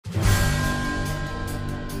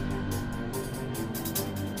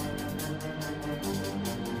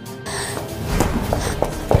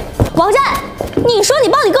你说你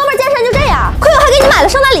帮你哥们健身就这样，亏我还给你买了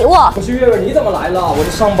圣诞礼物。不是月月，你怎么来了？我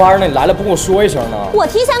这上班呢，你来了不跟我说一声呢？我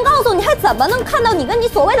提前告诉你，还怎么能看到你跟你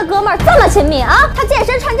所谓的哥们这么亲密啊？他健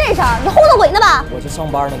身穿这身，你糊弄鬼呢吧？我这上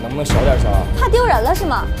班呢，能不能小点声？怕丢人了是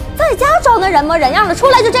吗？在家装的人模人样的，出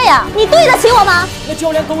来就这样，你对得起我吗？那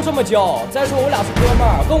教练都这么教，再说我俩是哥们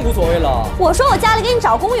儿，更无所谓了。我说我家里给你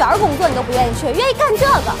找公务员工作，你都不愿意去，愿意干这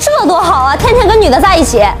个，这多好啊！天天跟女的在一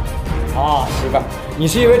起。啊，媳妇儿，你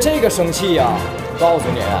是因为这个生气呀？我告诉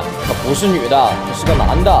你，他不是女的，他是个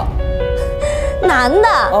男的。男的？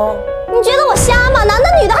啊？你觉得我瞎吗？男的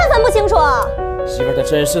女的还分不清楚？媳妇儿，他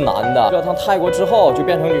真是男的。这趟泰国之后就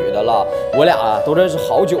变成女的了。我俩都认识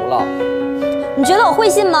好久了。你觉得我会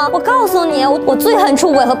信吗？我告诉你，我最恨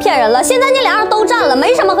出轨和骗人了。现在你俩人都占了，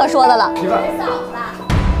没什么可说的了。媳妇儿，嫂子。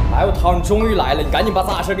哎，我涛，你终于来了，你赶紧把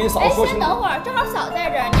咱俩事给你嫂子说清楚。先等会儿，正好嫂子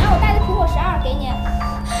在这儿，你让我带的苹果12给你。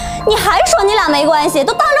你还说你俩没关系，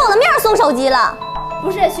都当着我的面送手机了。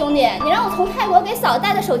不是兄弟，你让我从泰国给嫂子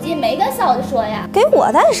带的手机，没跟嫂子说呀？给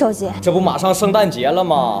我带手机？这不马上圣诞节了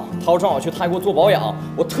吗？涛正好去泰国做保养，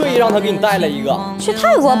我特意让他给你带了一个。去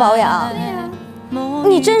泰国保养？对呀。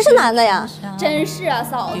你真是男的呀？真是啊，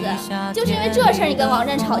嫂子，就是因为这事儿你跟王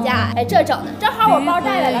震吵架，哎，这整的，正好我包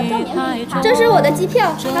带来了，证明给你看，这是我的机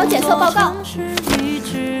票，还有检测报告。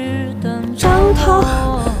张涛。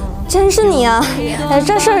真是你啊！哎，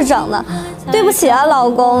这事儿整的，对不起啊，老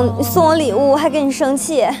公，你送我礼物还给你生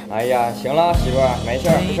气。哎呀，行了，媳妇儿，没事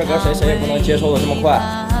儿，这事搁谁也不能接受的这么快。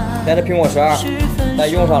带着苹果12，带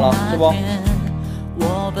用上了是不？